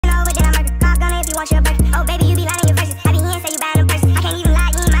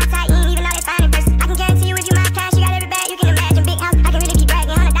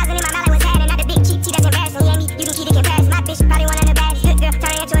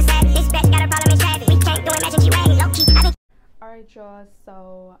with y'all.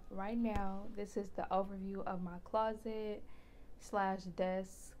 So right now, this is the overview of my closet slash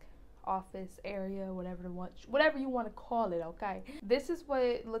desk, office area, whatever you want to call it. Okay, this is what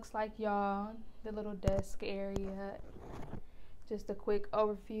it looks like, y'all. The little desk area. Just a quick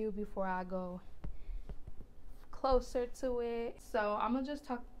overview before I go closer to it. So I'm gonna just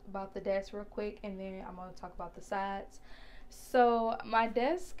talk about the desk real quick, and then I'm gonna talk about the sides. So my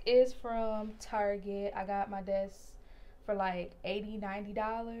desk is from Target. I got my desk for like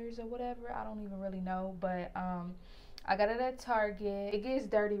 $80-$90 or whatever. I don't even really know, but I got it at Target. It gets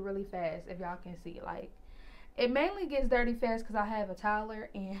dirty really fast, if y'all can see. Like, it mainly gets dirty fast because I have a toddler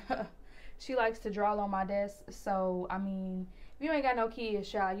and she likes to draw on my desk. So I mean, if you ain't got no kids,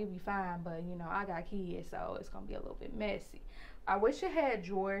 child, you be fine. But you know, I got kids, so it's gonna be a little bit messy. I wish it had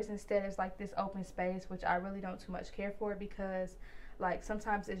drawers instead of like this open space, which I really don't too much care for, because like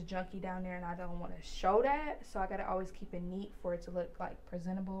sometimes it's junky down there and I don't want to show that. So I gotta always keep it neat for it to look like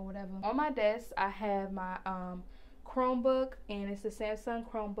presentable or whatever. On my desk, I have my Chromebook, and it's the Samsung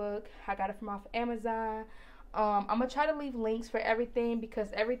Chromebook. I got it from off Amazon. I'm gonna try to leave links for everything because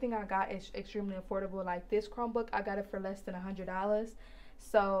everything I got is extremely affordable. Like this Chromebook, I got it for less than $100.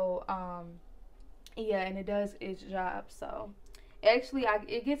 So yeah, and it does its job. So actually,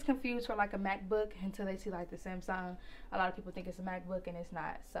 it gets confused for like a MacBook until they see like the Samsung. A lot of people think it's a MacBook and it's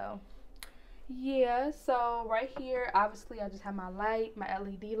not. So yeah, so right here, obviously I just have my light, my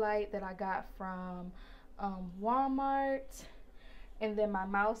LED light that I got from Walmart. And then my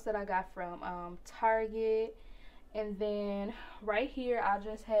mouse that I got from Target. And then right here, I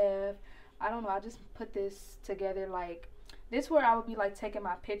just have, I don't know, I just put this together. Like, this where I would be like taking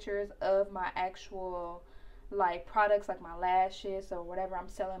my pictures of my actual like products, like my lashes or whatever I'm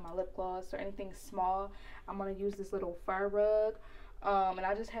selling, my lip gloss or anything small. I'm gonna use this little fur rug, and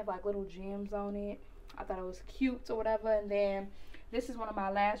I just have like little gems on it. I thought it was cute or whatever. And then this is one of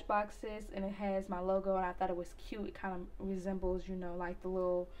my lash boxes, and it has my logo, and I thought it was cute. It kind of resembles, you know, like the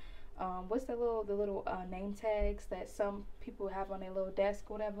little, what's the little name tags that some people have on their little desk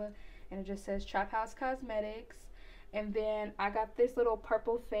or whatever, and it just says Trap House Cosmetics. And then I got this little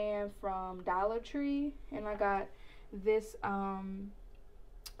purple fan from Dollar Tree, and I got this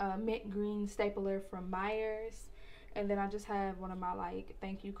mint green stapler from Myers. And then I just have one of my like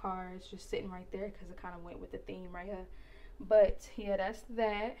thank you cards just sitting right there because it kind of went with the theme right here. But yeah, that's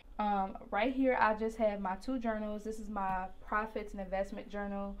that. Right here, I just have my two journals. This is my profits and investment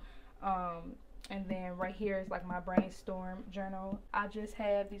journal. And then right here is like my brainstorm journal. I just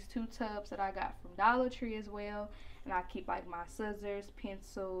have these two tubs that I got from Dollar Tree as well. And I keep like my scissors,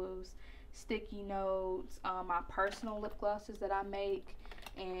 pencils, sticky notes, my personal lip glosses that I make.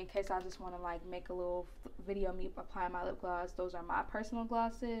 And in case I just want to like make a little video of me applying my lip gloss, those are my personal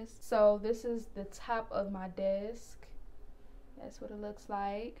glosses. So this is the top of my desk. That's what it looks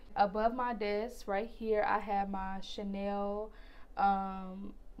like. Above my desk, right here, I have my Chanel,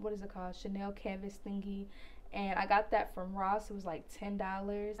 what is it called? Chanel canvas thingy. And I got that from Ross. It was like $10.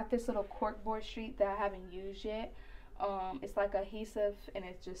 I got this little corkboard sheet that I haven't used yet. It's like adhesive, and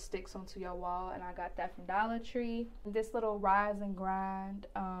it just sticks onto your wall. And I got that from Dollar Tree. This little rise and grind,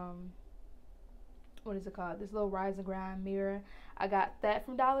 what is it called? This little rise and grind mirror. I got that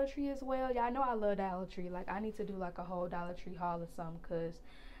from Dollar Tree as well. Y'all know I love Dollar Tree. Like, I need to do like a whole Dollar Tree haul or something, because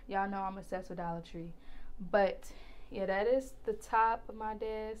y'all know I'm obsessed with Dollar Tree. But yeah, that is the top of my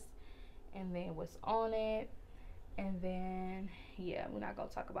desk, and then what's on it. And then yeah, we're not gonna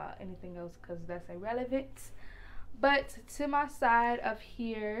talk about anything else because that's irrelevant. But to my side of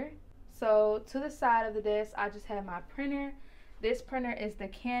here, so to the side of the desk, I just have my printer. This printer is the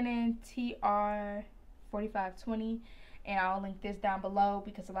Canon TR4520, and I'll link this down below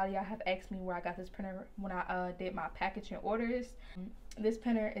because a lot of y'all have asked me where I got this printer when I did my packaging orders. This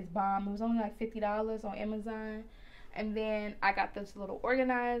printer is bomb. It was only like $50 on Amazon. And then I got this little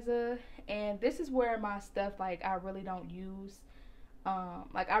organizer, and this is where my stuff like I really don't use,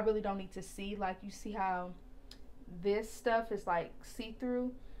 like I really don't need to see. Like, you see how this stuff is like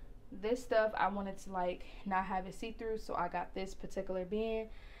see-through. This stuff I wanted to like not have it see-through, so I got this particular bin,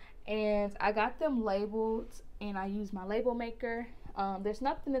 and I got them labeled, and I use my label maker. There's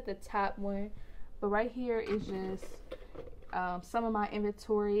nothing at the top one, but right here is just some of my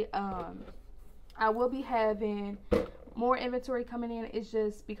inventory. I will be having more inventory coming in. It's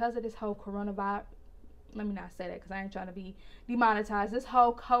just because of this whole coronavirus. Let me not say that because I ain't trying to be demonetized. This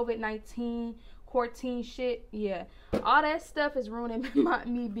whole COVID-19 quarantine shit, yeah, all that stuff is ruining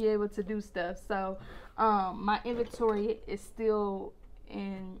me be able to do stuff. So my inventory is still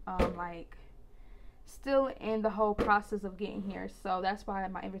in like still in the whole process of getting here, so that's why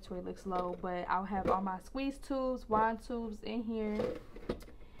my inventory looks low. But I'll have all my squeeze tubes, wine tubes in here.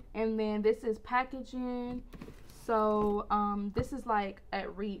 And then this is packaging. So this is like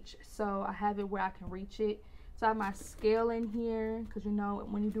at reach, so I have it where I can reach it. So I have my scale in here, because you know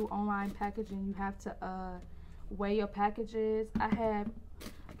when you do online packaging you have to weigh your packages. I have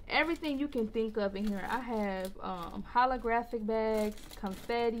everything you can think of in here. I have holographic bags,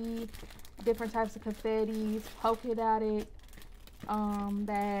 confetti, different types of confettis, polka dotted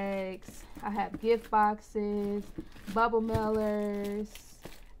bags. I have gift boxes, bubble mailers,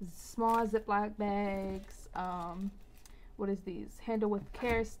 small Ziploc bags. What is these? Handle with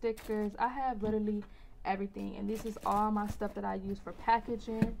care stickers. I have literally everything, and this is all my stuff that I use for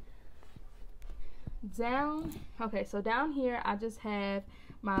packaging. Okay, so down here I just have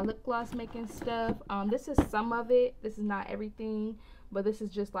my lip gloss making stuff. This is some of it. This is not everything, but this is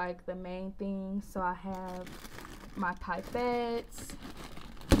just like the main thing. So I have my pipettes,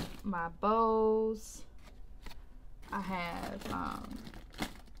 my bows. I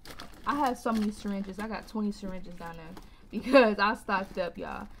have so many syringes. I got 20 syringes down there because I stocked up,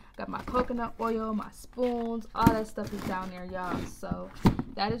 y'all. Got my coconut oil, my spoons, all that stuff is down there, y'all. So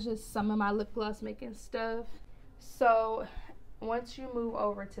that is just some of my lip gloss making stuff. So once you move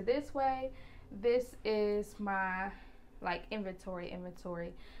over to this way, this is my like inventory.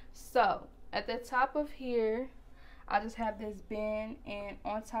 So at the top of here, I just have this bin, and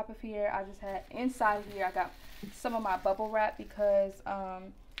on top of here, I just had inside here, I got some of my bubble wrap, because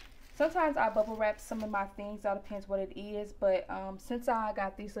sometimes I bubble wrap some of my things. All depends what it is. But since I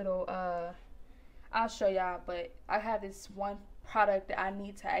got these little, I'll show y'all. But I have this one product that I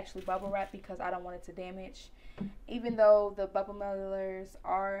need to actually bubble wrap because I don't want it to damage. Even though the bubble mailers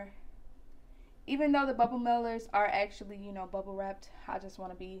are actually, you know, bubble wrapped, I just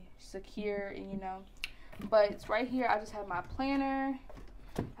want to be secure, and you know. But it's right here. I just have my planner.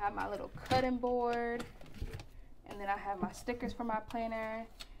 I have my little cutting board, and then I have my stickers for my planner.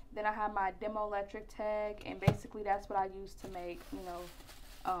 Then I have my demo electric tag, and basically that's what I use to make, you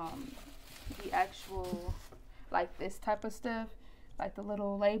know, the actual, like this type of stuff, like the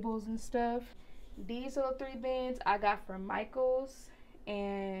little labels and stuff. These little 3 bins I got from Michael's,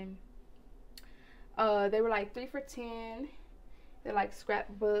 and they were like 3 for $10. They're like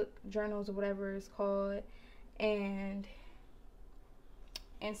scrapbook journals or whatever it's called. And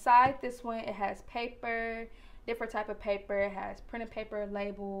inside this one, it has paper, different type of paper. It has printed paper,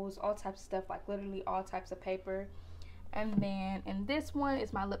 labels, all types of stuff, like literally all types of paper. And then in this one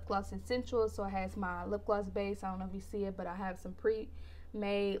is my lip gloss essentials. So it has my lip gloss base. I don't know if you see it, but I have some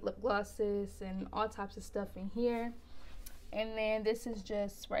pre-made lip glosses and all types of stuff in here. And then this is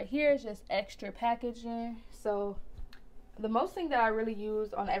just right here, is just extra packaging. So the most thing that I really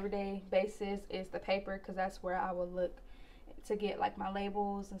use on an everyday basis is the paper, because that's where I will look to get like my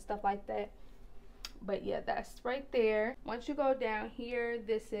labels and stuff like that. But yeah, that's right there. Once you go down here,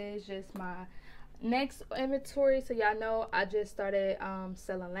 this is just my next inventory. So y'all know I just started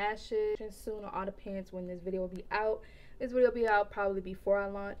selling lashes, and soon, it all depends when this video will be out. This video will be out probably before I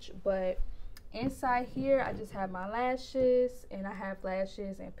launch. But inside here, I just have my lashes, and I have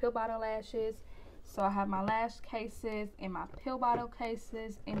lashes and pill bottle lashes. So I have my lash cases and my pill bottle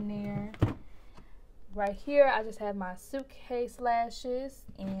cases in there. Right here, I just have my suitcase lashes,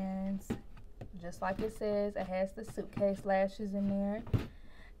 and just like it says, it has the suitcase lashes in there.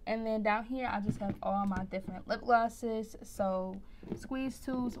 And then down here, I just have all my different lip glosses. So squeeze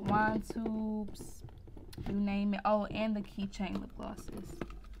tubes, wine tubes, you name it. Oh, and the keychain lip glosses.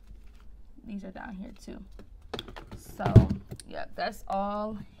 These are down here too. So yeah, that's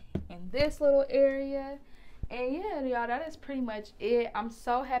all in this little area. And yeah, y'all, that is pretty much it. I'm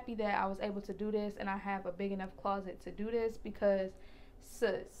so happy that I was able to do this, and I have a big enough closet to do this, because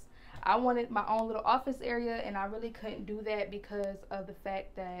sis, I wanted my own little office area, and I really couldn't do that because of the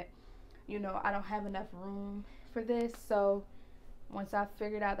fact that, you know, I don't have enough room for this. So once I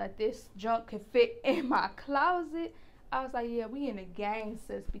figured out that this junk could fit in my closet, I was like, yeah, we in a gang,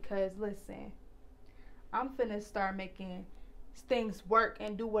 sis, because listen, I'm finna start making things work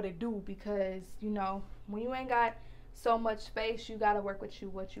and do what it do, because, you know, when you ain't got so much space, you gotta work with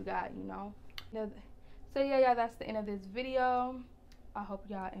what you got, you know. So yeah, that's the end of this video. I hope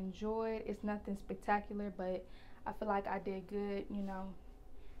y'all enjoyed. It's nothing spectacular, but I feel like I did good, you know,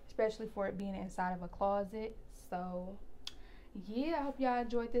 especially for it being inside of a closet. So yeah, I hope y'all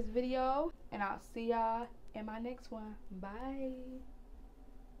enjoyed this video, and I'll see y'all in my next one. Bye.